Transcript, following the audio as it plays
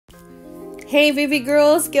Hey Vivi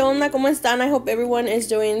girls, ¿qué onda? ¿Cómo están? I hope everyone is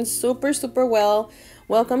doing super well.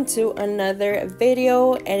 Welcome to another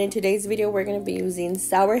video, and in today's video we're going to be using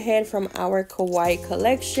Sourhead from our Kawaii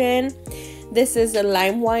collection. This is the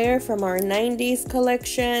Lime Wire from our 90s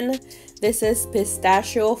collection. This is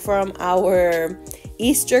Pistachio from our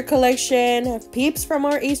Easter collection, Peeps from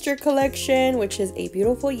our Easter collection, which is a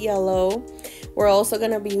beautiful yellow. We're also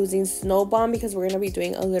going to be using Snow Bomb because we're going to be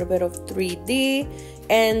doing a little bit of 3D.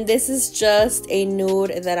 And this is just a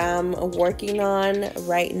nude that I'm working on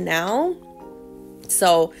right now.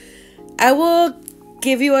 So I will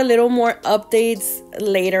give you a little more updates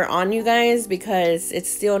later on, you guys, because it's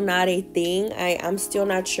still not a thing. I'm still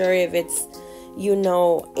not sure if it's, you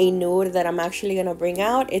know, a nude that I'm actually going to bring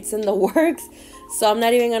out. It's in the works. So I'm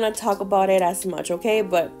not even going to talk about it as much, okay?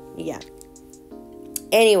 But yeah.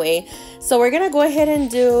 Anyway, so we're going to go ahead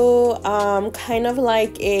and do kind of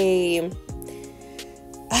like a...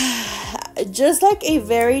 just like a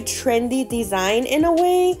very trendy design in a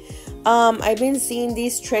way. I've been seeing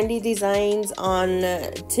these trendy designs on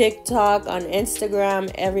TikTok, on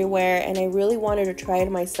Instagram, everywhere, and I really wanted to try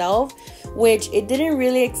it myself, which it didn't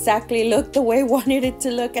really exactly look the way I wanted it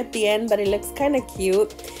to look at the end, but it looks kind of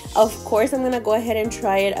cute. Of course, I'm gonna go ahead and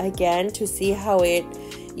try it again to see how it,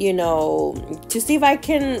 you know, to see if I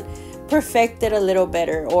can perfect it a little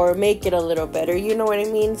better or make it a little better, you know what I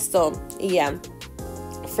mean? So yeah,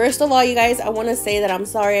 first of all, you guys, I want to say that I'm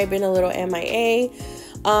sorry I've been a little MIA.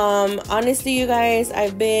 Honestly, you guys,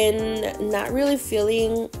 I've been not really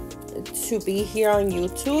feeling to be here on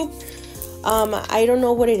YouTube. I don't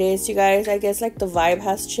know what it is, you guys. I guess like the vibe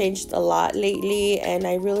has changed a lot lately, and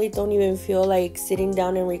I really don't even feel like sitting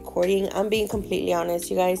down and recording. I'm being completely honest,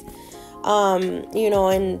 you guys. You know,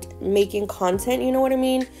 and making content, you know what I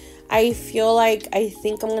mean? I feel like I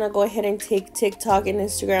think I'm gonna go ahead and take TikTok and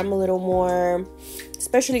Instagram a little more,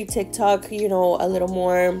 especially TikTok, you know, a little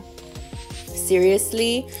more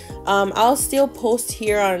seriously. I'll still post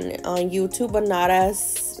here on YouTube, but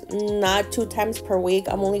not 2 times per week.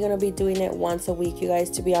 I'm only gonna be doing it once a week, you guys,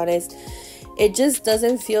 to be honest. It just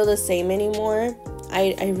doesn't feel the same anymore.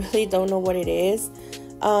 I really don't know what it is.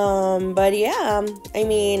 But yeah, I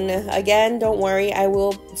mean, again, don't worry, I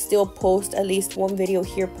will still post at least 1 video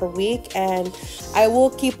here per week, and I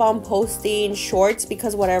will keep on posting shorts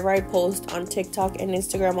because whatever I post on TikTok and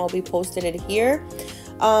Instagram, I'll be posting it here.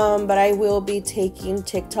 But I will be taking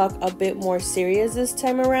TikTok a bit more serious this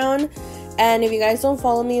time around, and if you guys don't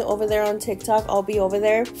follow me over there on TikTok, I'll be over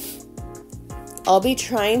there. I'll be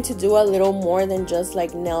trying to do a little more than just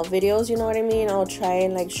like nail videos, you know what I mean? I'll try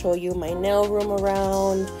and like show you my nail room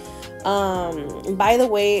around. By the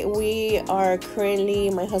way, we are currently,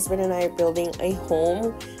 my husband and I are building a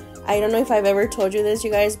home. I don't know if I've ever told you this, you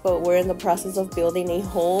guys, but we're in the process of building a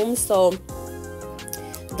home. So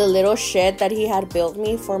the little shed that he had built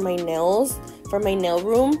me for my nails, for my nail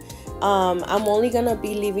room, I'm only gonna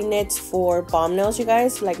be leaving it for bomb nails, you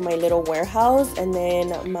guys, like my little warehouse, and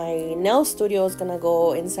then my nail studio is gonna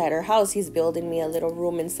go inside our house. He's building me a little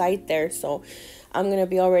room inside there, so I'm gonna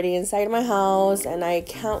be already inside my house, and I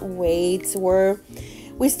can't wait.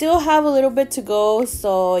 We still have a little bit to go,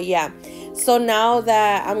 so yeah. So now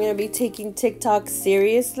that I'm gonna be taking TikTok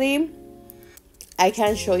seriously, I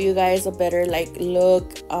can show you guys a better like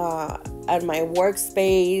look at my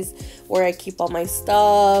workspace where I keep all my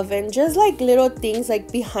stuff, and just like little things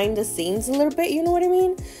like behind the scenes a little bit, you know what I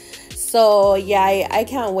mean? So yeah, I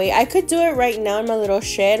can't wait. I could do it right now in my little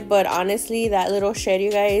shed, but honestly, that little shed,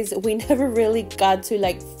 you guys, we never really got to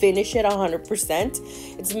like finish it 100%.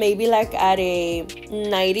 It's maybe like at a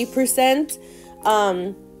 90%.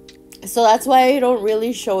 So that's why I don't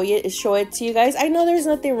really show it to you guys. I know there's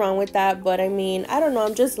nothing wrong with that, but I mean, I don't know,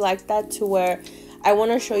 I'm just like that, to where I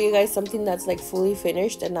want to show you guys something that's like fully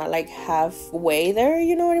finished and not like halfway there,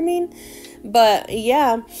 you know what I mean? But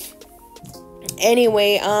yeah,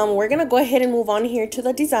 anyway, we're gonna go ahead and move on here to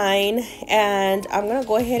the design, and I'm gonna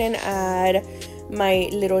go ahead and add my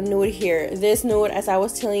little nude here. This nude, as I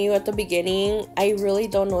was telling you at the beginning, I really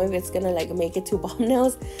don't know if it's gonna like make it to bomb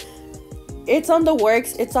nails. It's on the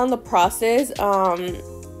works, it's on the process.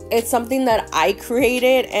 It's something that I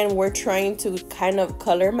created, and we're trying to kind of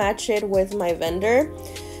color match it with my vendor.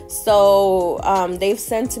 So they've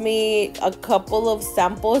sent me a couple of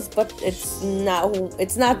samples, but it's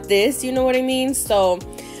not this, you know what I mean? So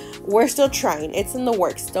we're still trying. It's in the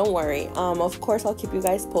works, don't worry. Of course, I'll keep you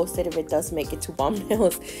guys posted if it does make it to bomb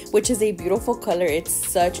nails, which is a beautiful color. It's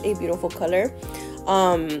such a beautiful color.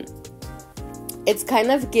 It's kind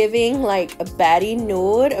of giving like a baddie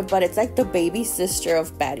nude, but it's like the baby sister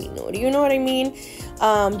of baddie nude, you know what I mean?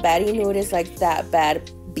 Baddie nude is like that bad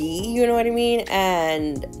be, you know what I mean?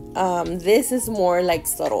 And this is more like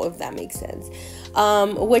subtle, if that makes sense.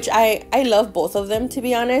 Which I love both of them, to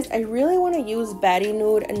be honest. I really want to use Baddie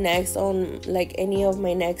Nude next on like any of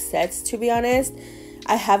my next sets, to be honest.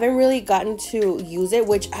 I haven't really gotten to use it,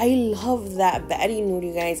 which I love that Baddie Nude,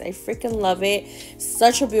 you guys. I freaking love it.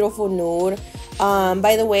 Such a beautiful nude.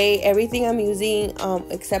 By the way, everything I'm using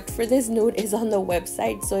except for this nude is on the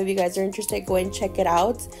website, so if you guys are interested, go and check it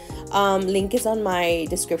out. Link is on my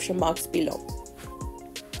description box below.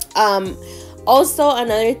 Also,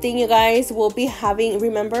 another thing, you guys, we'll be having,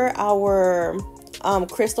 remember our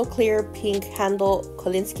crystal clear pink handle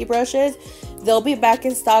Kolinsky brushes? They'll be back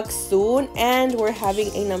in stock soon, and we're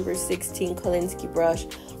having a number 16 Kolinsky brush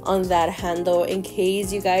on that handle. In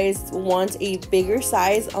case you guys want a bigger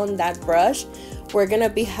size on that brush, we're gonna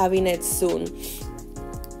be having it soon.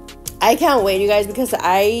 I can't wait, you guys, because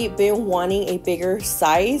I've been wanting a bigger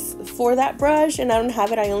size for that brush, and I don't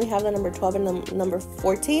have it. I only have the number 12 and number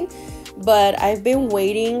 14, but I've been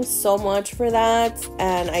waiting so much for that,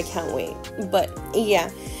 and I can't wait. But yeah,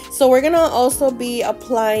 so we're gonna also be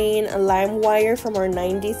applying a lime wire from our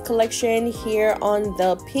 90s collection here on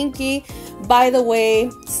the pinky. By the way,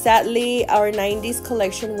 sadly, our 90s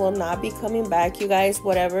collection will not be coming back, you guys.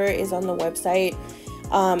 Whatever is on the website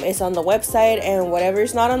is on the website, and whatever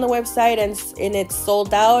is not on the website and it's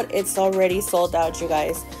sold out, it's already sold out, you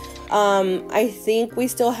guys. I think we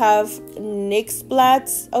still have NYX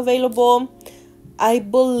Blats available. I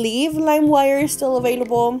believe LimeWire is still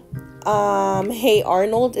available. Hey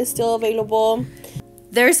Arnold is still available.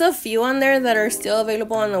 There's a few on there that are still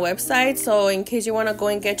available on the website, so in case you want to go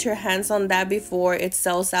and get your hands on that before it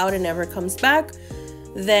sells out and never comes back,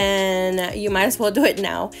 then you might as well do it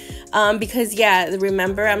now. Because yeah,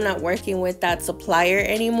 remember, I'm not working with that supplier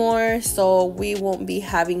anymore, so we won't be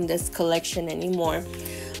having this collection anymore.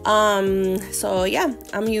 So yeah,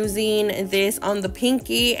 I'm using this on the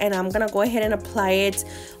pinky, and I'm gonna go ahead and apply it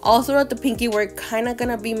all throughout the pinky. We're kind of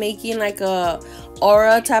gonna be making like a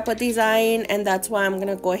aura type of design, and that's why I'm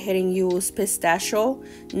gonna go ahead and use pistachio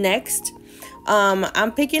next.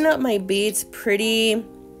 I'm picking up my beads pretty,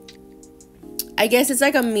 I guess it's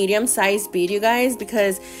like a medium-sized bead, you guys,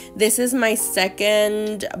 because this is my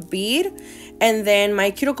second bead, and then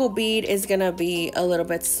my cuticle bead is gonna be a little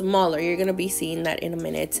bit smaller. You're gonna be seeing that in a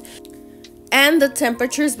minute. And the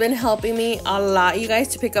temperature's been helping me a lot, you guys,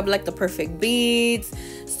 to pick up like the perfect beads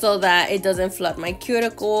so that it doesn't flood my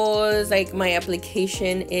cuticles. Like, my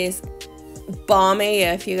application is bomb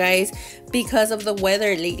AF, you guys, because of the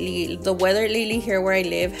weather lately. The weather lately here where I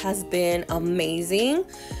live has been amazing.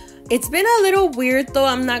 It's been a little weird though,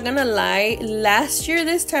 I'm not gonna lie. Last year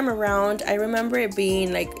this time around, I remember it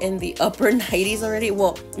being like in the upper 90s already.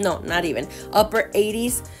 Well, no, not even, upper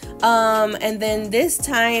 80s. And then this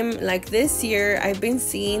time, like this year, I've been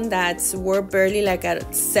seeing that we're barely like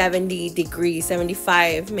at 70 degrees,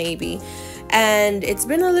 75 maybe. And it's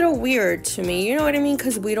been a little weird to me, you know what I mean?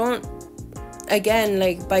 Because we don't, again,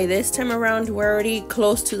 like by this time around, we're already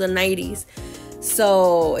close to the 90s.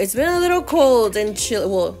 So it's been a little cold and chill.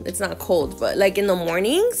 Well, it's not cold, but like in the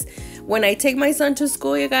mornings when I take my son to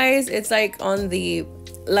school, you guys, it's like on the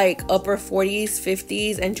like upper 40s,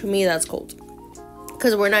 50s, and to me that's cold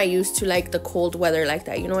because we're not used to like the cold weather like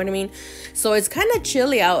that, you know what I mean? So it's kind of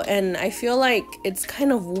chilly out, and I feel like it's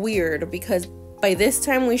kind of weird because by this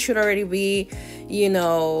time we should already be, you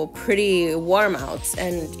know, pretty warm out.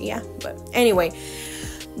 And yeah, but anyway,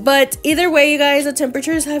 but either way, you guys, the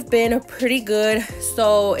temperatures have been pretty good,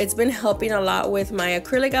 so it's been helping a lot with my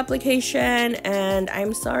acrylic application. And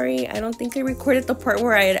I'm sorry, I don't think I recorded the part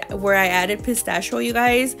where I added pistachio, you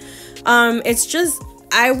guys. It's just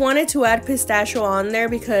I wanted to add pistachio on there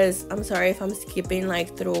because I'm sorry if I'm skipping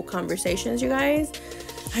like through conversations, you guys.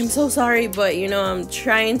 I'm so sorry, but you know, I'm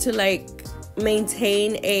trying to like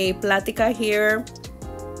maintain a plática here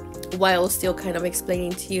while still kind of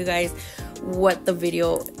explaining to you guys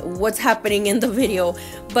what's happening in the video.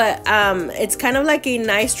 But it's kind of like a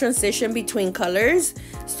nice transition between colors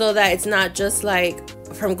so that it's not just like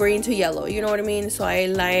from green to yellow, you know what I mean? So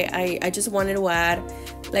I just wanted to add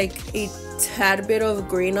like a tad bit of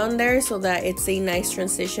green on there so that it's a nice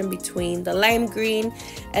transition between the lime green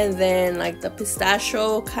and then like the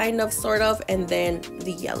pistachio kind of sort of, and then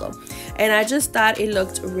the yellow. And I just thought it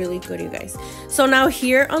looked really good, you guys. So now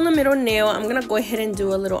here on the middle nail, I'm gonna go ahead and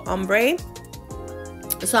do a little ombre.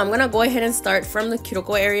 So I'm gonna go ahead and start from the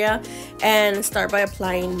cuticle area and start by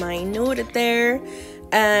applying my nude there.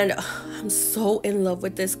 And I'm so in love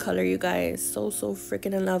with this color, you guys. So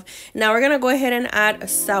freaking in love. Now we're gonna go ahead and add a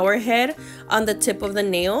sour head on the tip of the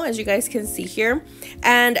nail, as you guys can see here.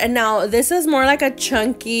 And now this is more like a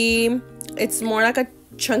chunky, it's more like a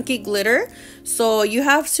chunky glitter, so you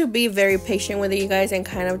have to be very patient with it, you guys, and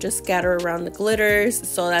kind of just scatter around the glitters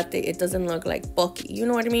so that it doesn't look like bulky, you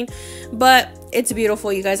know what I mean? But it's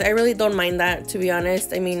beautiful, you guys. I really don't mind that, to be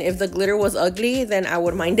honest. I mean, if the glitter was ugly, then I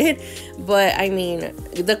would mind it, but I mean,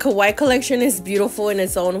 the Kawaii collection is beautiful in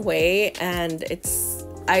its own way, and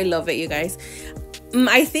I love it, you guys.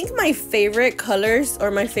 I think my favorite colors,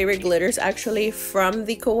 or my favorite glitters actually, from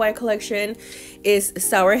the Kawaii collection is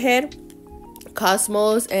Sourhead,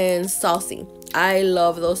 Cosmos, and Saucy. I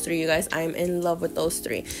love those three, you guys. I'm in love with those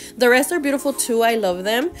three. The rest are beautiful too. I love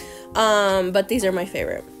them, but these are my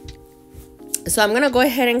favorite. So I'm gonna go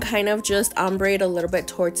ahead and kind of just ombre it a little bit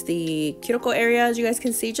towards the cuticle area, as you guys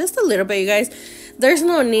can see, just a little bit, you guys. There's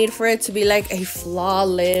no need for it to be like a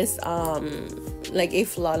flawless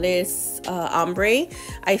ombre.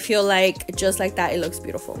 I feel like just like that, it looks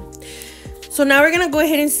beautiful. So now we're gonna go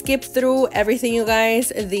ahead and skip through everything, you guys,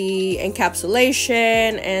 the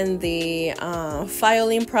encapsulation and the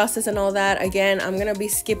filing process and all that. Again, I'm gonna be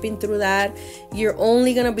skipping through that. You're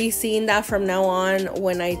only gonna be seeing that from now on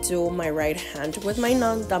when I do my right hand with my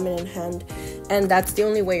non-dominant hand, and that's the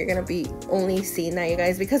only way you're gonna be only seeing that, you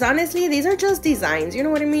guys, because honestly, these are just designs, you know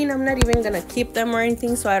what I mean? I'm not even gonna keep them or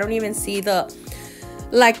anything, so I don't even see the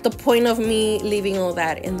point of me leaving all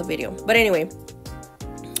that in the video. But anyway,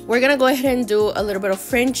 we're gonna go ahead and do a little bit of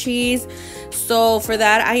Frenchies. So for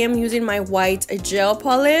that, I am using my white gel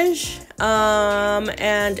polish,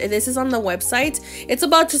 and this is on the website. It's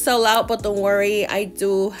about to sell out, but don't worry, I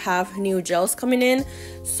do have new gels coming in,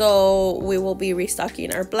 so we will be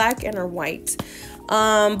restocking our black and our white,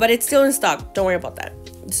 but it's still in stock, don't worry about that.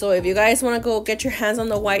 So if you guys want to go get your hands on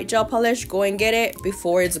the white gel polish, go and get it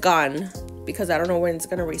before it's gone, because I don't know when it's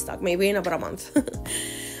gonna restock, maybe in about a month.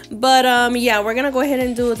 But yeah, we're gonna go ahead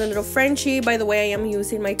and do the little Frenchie. By the way, I am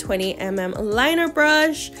using my 20mm liner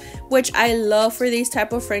brush, which I love for these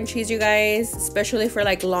type of Frenchies, you guys, especially for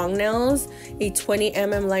like long nails. A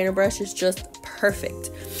 20mm liner brush is just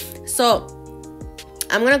perfect. So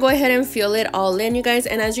I'm gonna go ahead and fill it all in, you guys,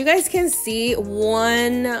 and as you guys can see,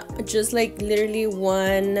 literally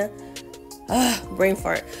one brain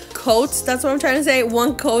fart coats, that's what I'm trying to say,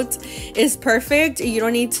 one coat is perfect. You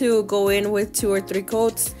don't need to go in with 2 or 3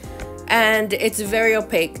 coats, and it's very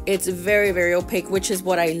opaque. It's very, very opaque, which is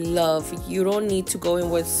what I love. You don't need to go in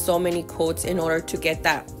with so many coats in order to get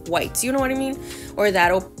that white, you know what I mean, or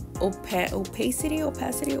that opacity,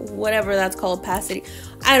 whatever that's called, opacity.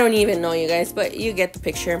 I don't even know, you guys, but you get the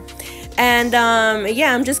picture. And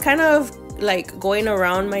yeah, I'm just kind of like going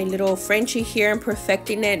around my little Frenchie here and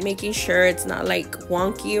perfecting it, making sure it's not like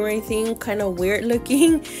wonky or anything kind of weird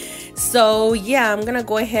looking. So yeah, I'm gonna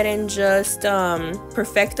go ahead and just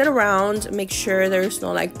perfect it around, make sure there's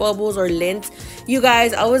no like bubbles or lint. You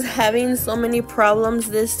guys, I was having so many problems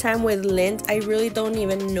this time with lint. I really don't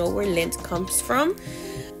even know where lint comes from,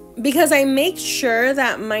 because I make sure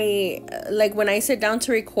that my when I sit down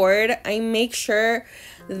to record, I make sure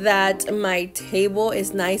that my table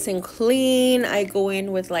is nice and clean. I go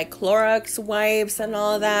in with like Clorox wipes and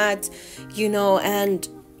all that, you know, and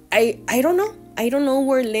I don't know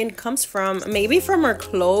where lint comes from. Maybe from our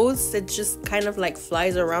clothes, it just kind of like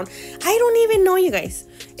flies around. I don't even know, you guys.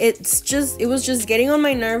 It was just getting on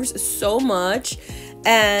my nerves so much,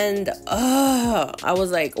 and I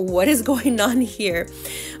was like, what is going on here?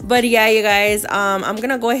 But yeah, you guys, I'm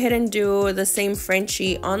gonna go ahead and do the same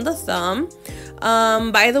Frenchie on the thumb.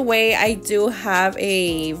 By the way, I do have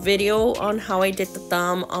a video on how I did the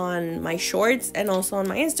thumb on my shorts, and also on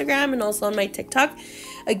my Instagram, and also on my TikTok.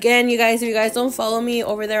 Again, you guys, if you guys don't follow me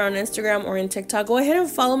over there on Instagram or in TikTok, go ahead and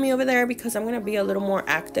follow me over there, because I'm gonna be a little more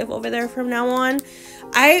active over there from now on.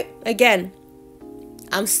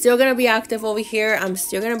 I'm still gonna be active over here. I'm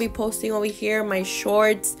still gonna be posting over here my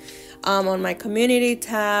shorts on my community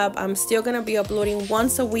tab. I'm still gonna be uploading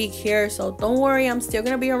once a week here, so don't worry, I'm still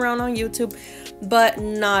gonna be around on YouTube, but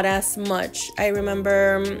not as much. I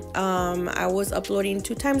remember I was uploading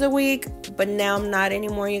 2 times a week, but now I'm not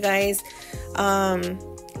anymore, you guys.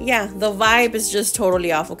 Yeah, the vibe is just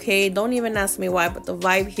totally off, okay? Don't even ask me why, but the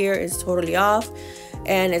vibe here is totally off,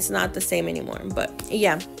 and it's not the same anymore. But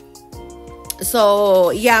yeah, so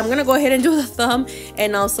yeah, I'm gonna go ahead and do the thumb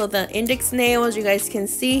and also the index nail, as you guys can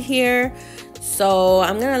see here. So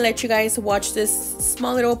I'm gonna let you guys watch this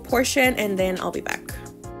small little portion, and then I'll be back.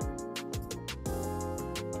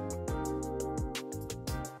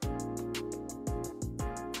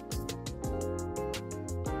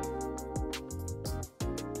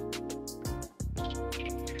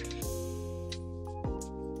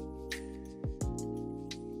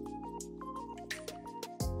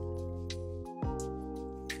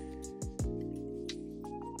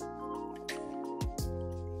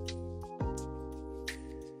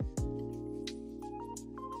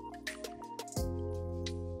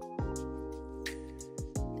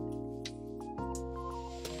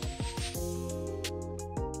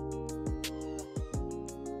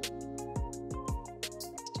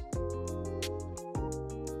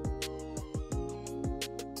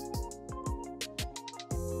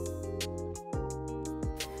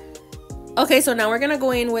 Okay, so now we're gonna go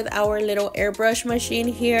in with our little airbrush machine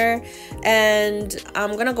here, and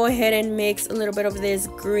I'm gonna go ahead and mix a little bit of this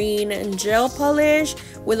green gel polish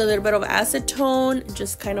with a little bit of acetone,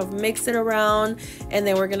 just kind of mix it around, and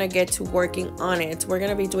then we're gonna get to working on it. We're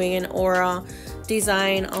gonna be doing an aura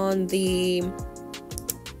design on the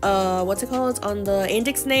what's it called, on the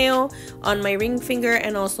index nail, on my ring finger,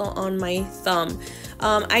 and also on my thumb.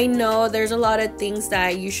 I know there's a lot of things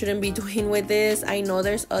that you shouldn't be doing with this. I know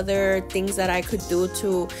there's other things that I could do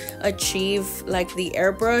to achieve like the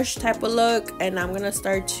airbrush type of look, and I'm gonna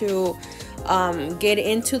start to get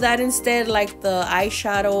into that instead, like the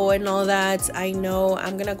eyeshadow and all that. I know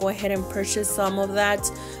I'm gonna go ahead and purchase some of that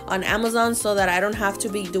on Amazon so that I don't have to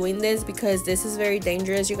be doing this, because this is very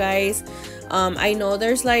dangerous, you guys. I know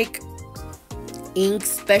there's like ink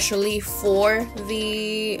specially for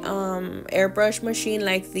the airbrush machine,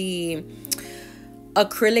 like the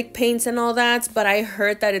acrylic paints and all that, but I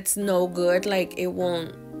heard that it's no good. Like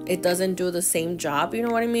it doesn't do the same job, you know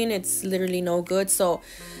what I mean? It's literally no good. So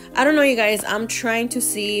I don't know, you guys. I'm trying to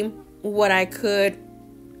see what I could,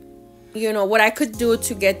 you know, what I could do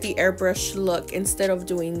to get the airbrush look instead of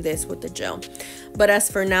doing this with the gel. But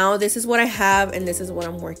as for now, this is what I have and this is what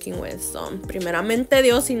I'm working with. So primeramente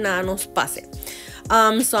Dios, y nada nos pase.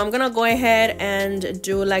 So I'm gonna go ahead and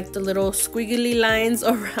do like the little squiggly lines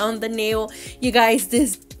around the nail. You guys,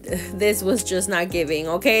 this was just not giving,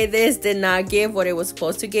 okay? This did not give what it was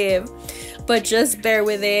supposed to give, but just bear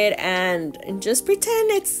with it and just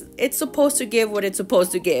pretend it's supposed to give what it's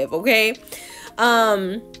supposed to give, okay?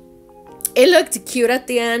 It looked cute at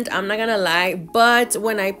the end, I'm not gonna lie, but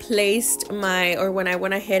when I placed when I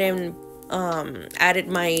went ahead and added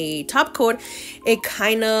my top coat, it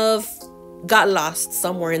kind of got lost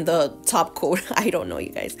somewhere in the top coat. I don't know, you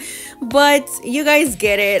guys, but you guys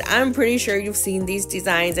get it. I'm pretty sure you've seen these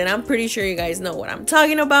designs and I'm pretty sure you guys know what I'm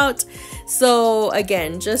talking about. So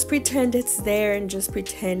again, just pretend it's there and just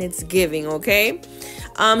pretend it's giving, okay?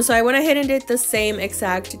 So I went ahead and did the same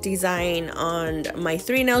exact design on my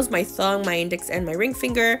three nails, my thumb, my index, and my ring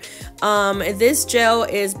finger. This gel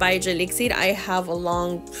is by Gelixid. I have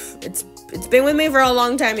it's been with me for a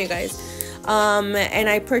long time, you guys. And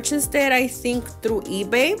I purchased it, I think, through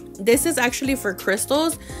eBay. This is actually for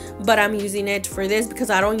crystals, but I'm using it for this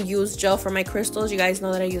because I don't use gel for my crystals. You guys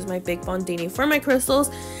know that I use my Big Bondini for my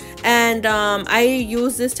crystals, and I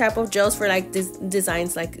use this type of gels for like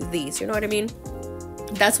designs like these, you know what I mean?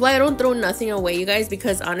 That's why I don't throw nothing away, you guys,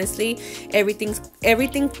 because honestly,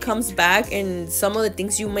 everything comes back, and some of the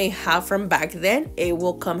things you may have from back then, it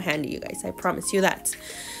will come handy, you guys. I promise you that.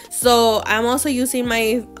 So I'm also using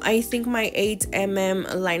I think my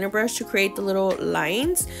 8mm liner brush to create the little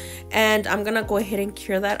lines, and I'm gonna go ahead and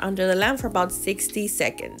cure that under the lamp for about 60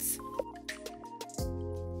 seconds.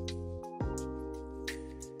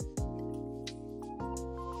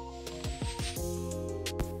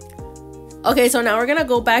 Okay, so now we're gonna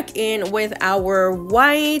go back in with our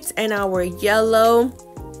white and our yellow,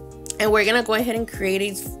 and we're gonna go ahead and create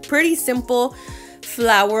a pretty simple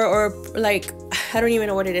flower, or like, I don't even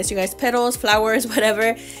know what it is, you guys, petals, flowers,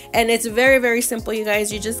 whatever. And it's very, very simple, you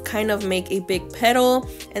guys. You just kind of make a big petal,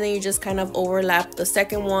 and then you just kind of overlap the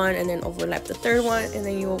second one, and then overlap the third one, and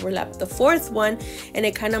then you overlap the fourth one, and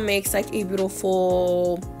it kind of makes like a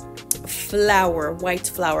beautiful flower, white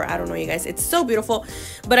flower. I don't know, you guys, it's so beautiful.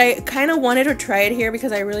 But I kind of wanted to try it here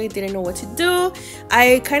because I really didn't know what to do.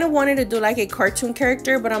 I kind of wanted to do like a cartoon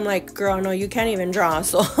character, but I'm like, girl, no, you can't even draw.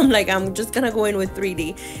 So I'm like, I'm just gonna go in with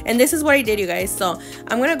 3D, and this is what I did, you guys. So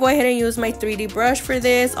I'm gonna go ahead and use my 3D brush for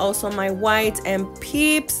this, also my white and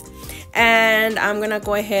peeps, and I'm gonna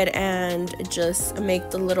go ahead and just make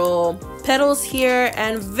the little petals here.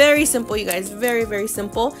 And very simple, you guys, very, very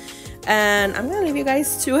simple. And I'm gonna leave you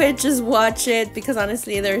guys to it, just watch it, because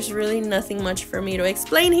honestly there's really nothing much for me to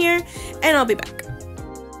explain here, and I'll be back.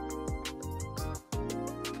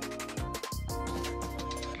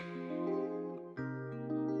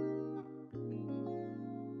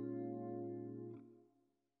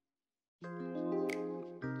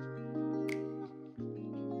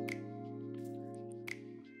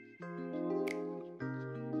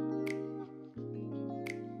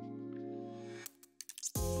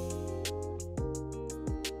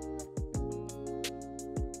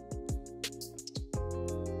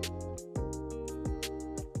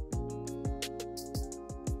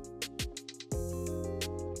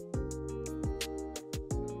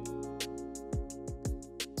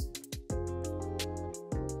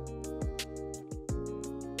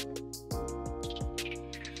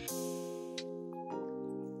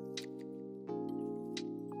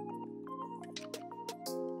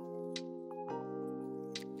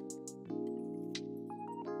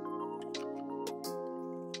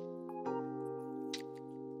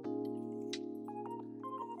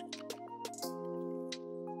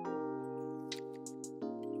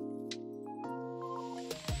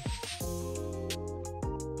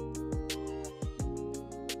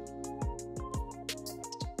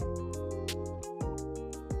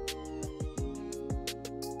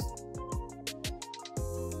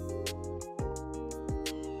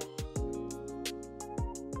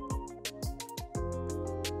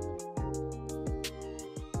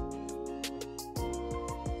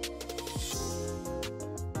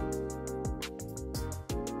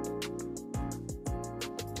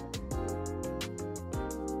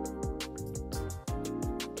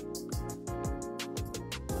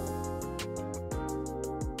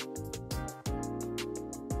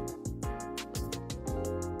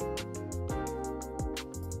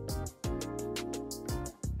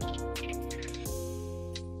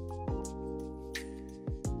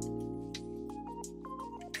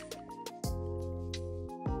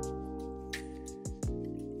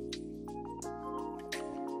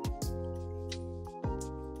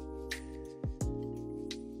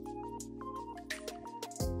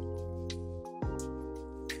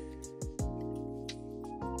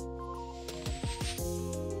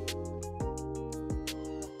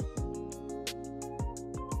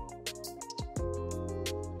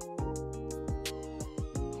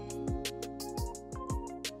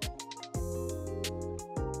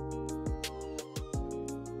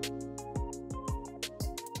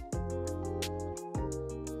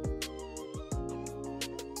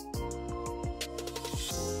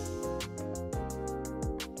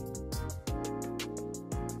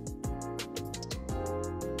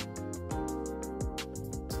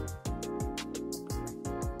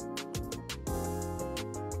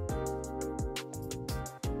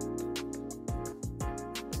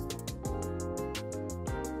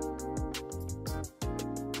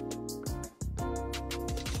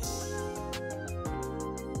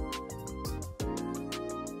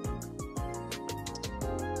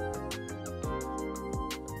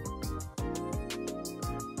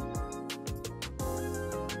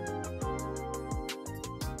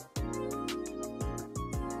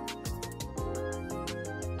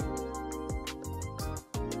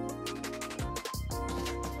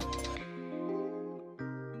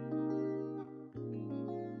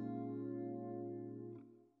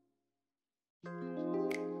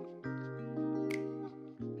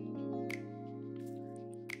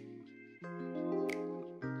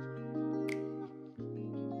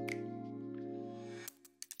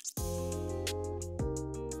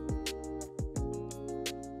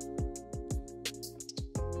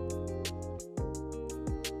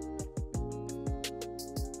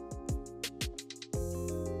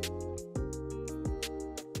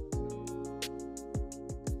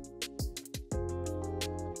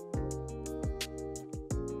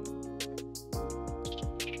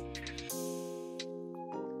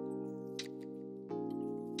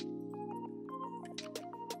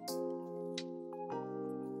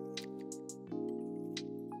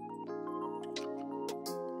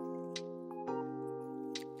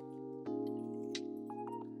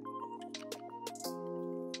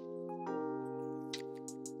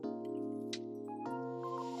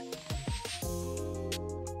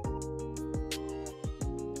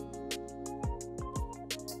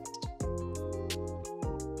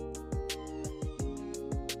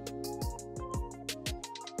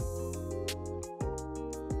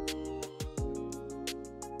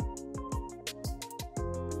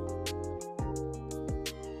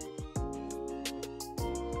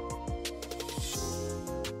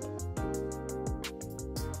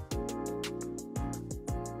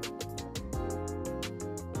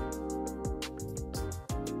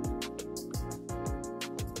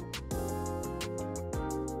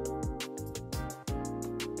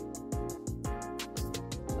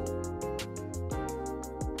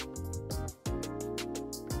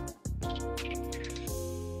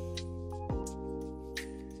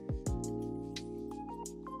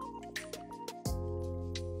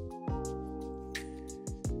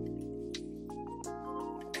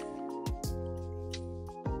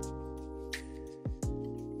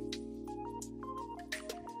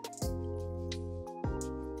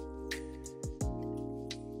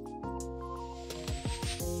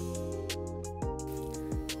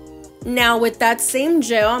 Now with that same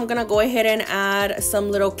gel, I'm gonna go ahead and add some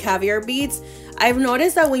little caviar beads. I've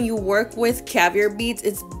noticed that when you work with caviar beads,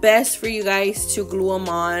 it's best for you guys to glue them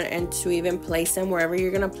on and to even place them wherever you're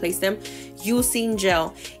gonna place them using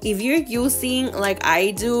gel. If you're using, like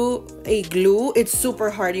I do, a glue, it's super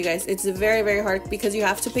hard, you guys. It's very, very hard because you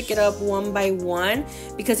have to pick it up one by one,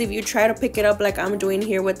 because if you try to pick it up like I'm doing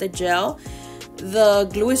here with the gel, the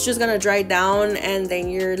glue is just gonna dry down and then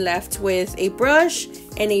you're left with a brush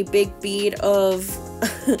and a big bead of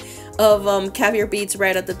caviar beads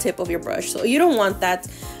right at the tip of your brush. So you don't want that,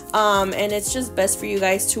 and it's just best for you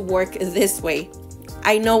guys to work this way.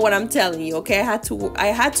 I know what I'm telling you, okay? I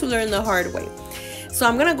had to learn the hard way. So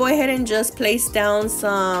I'm gonna go ahead and just place down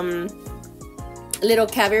some little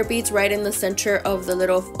caviar beads right in the center of the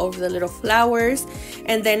little flowers.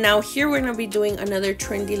 And then now here we're gonna be doing another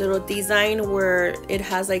trendy little design where it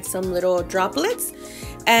has like some little droplets,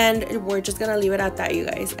 and we're just gonna leave it at that, you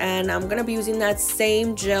guys. And I'm gonna be using that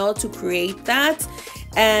same gel to create that,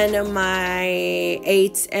 and my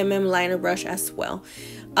 8mm liner brush as well.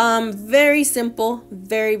 Very simple,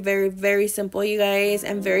 very, very, very simple, you guys,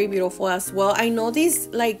 and very beautiful as well. I know these,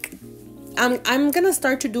 like, I'm gonna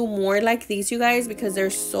start to do more like these, you guys, because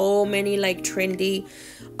there's so many like trendy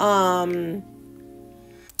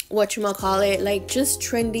whatchamacallit, like just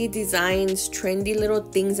trendy designs, trendy little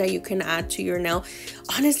things that you can add to your nail.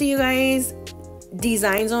 Honestly, you guys,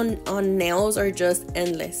 designs on nails are just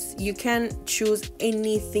endless. You can choose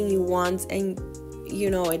anything you want, and you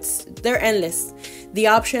know, they're endless. The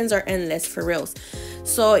options are endless, for reals.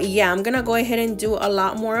 So yeah, I'm gonna go ahead and do a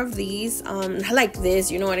lot more of these, like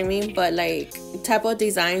this, you know what I mean, but like type of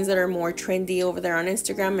designs that are more trendy over there on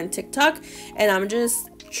Instagram and TikTok. And I'm just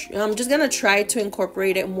gonna try to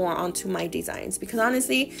incorporate it more onto my designs, because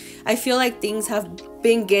honestly I feel like things have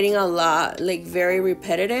been getting a lot like very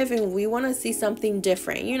repetitive, and we want to see something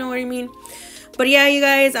different, you know what I mean. But yeah, you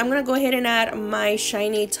guys, I'm gonna go ahead and add my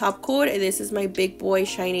shiny top coat. This is my big boy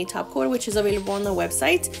shiny top coat, which is available on the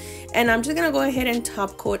website, and I'm just gonna go ahead and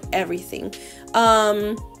top coat everything.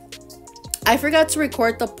 I forgot to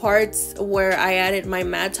record the parts where I added my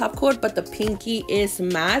matte top coat, but the pinky is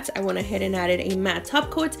matte. I went ahead and added a matte top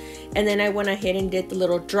coat, and then I went ahead and did the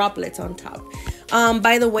little droplets on top.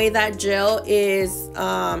 By the way, that gel is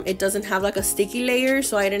it doesn't have like a sticky layer,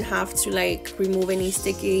 so I didn't have to like remove any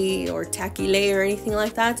sticky or tacky layer or anything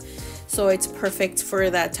like that. So it's perfect for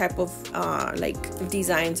that type of like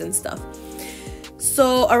designs and stuff.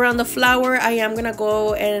 So around the flower, I'm gonna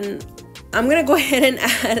go ahead and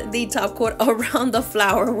add the top coat around the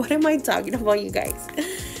flower. What am I talking about, you guys?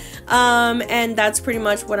 And that's pretty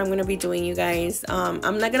much what I'm gonna be doing, you guys.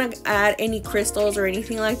 I'm not gonna add any crystals or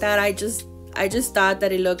anything like that. I just thought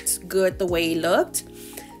that it looked good the way it looked.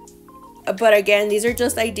 But again, these are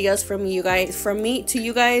just ideas from you guys, from me to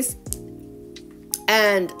you guys.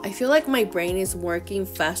 And I feel like my brain is working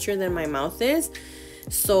faster than my mouth is.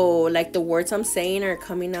 So like the words I'm saying are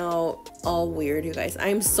coming out all weird, you guys.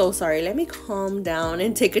 I'm so sorry. Let me calm down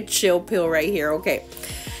and take a chill pill right here, okay?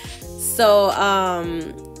 So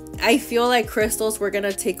I feel like crystals were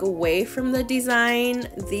gonna take away from the design.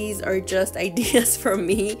 These are just ideas from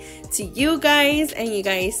me to you guys, and you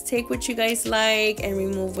guys take what you guys like and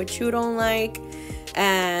remove what you don't like.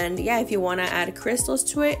 And yeah, if you want to add crystals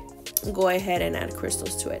to it, go ahead and add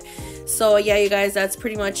crystals to it. So yeah, you guys, that's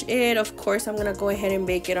pretty much it. Of course, I'm gonna go ahead and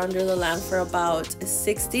bake it under the lamp for about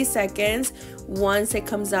 60 seconds. Once it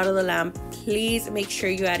comes out of the lamp, please make sure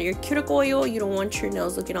you add your cuticle oil. You don't want your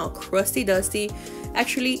nails looking all crusty dusty.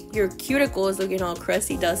 Actually, your cuticle is looking all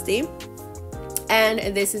crusty dusty. And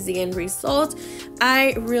this is the end result.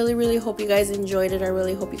 I really hope you guys enjoyed it. I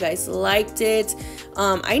really hope you guys liked it.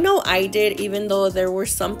 I know I did, even though there were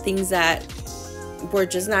some things that were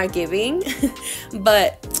just not giving.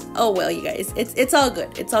 But oh well, you guys, it's all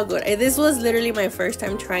good. It's all good. This was literally my first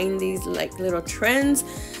time trying these like little trends,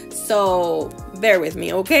 so bear with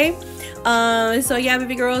me, okay? So yeah,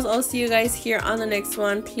 baby girls, I'll see you guys here on the next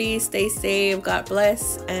one. Please stay safe, God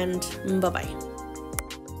bless, and bye bye.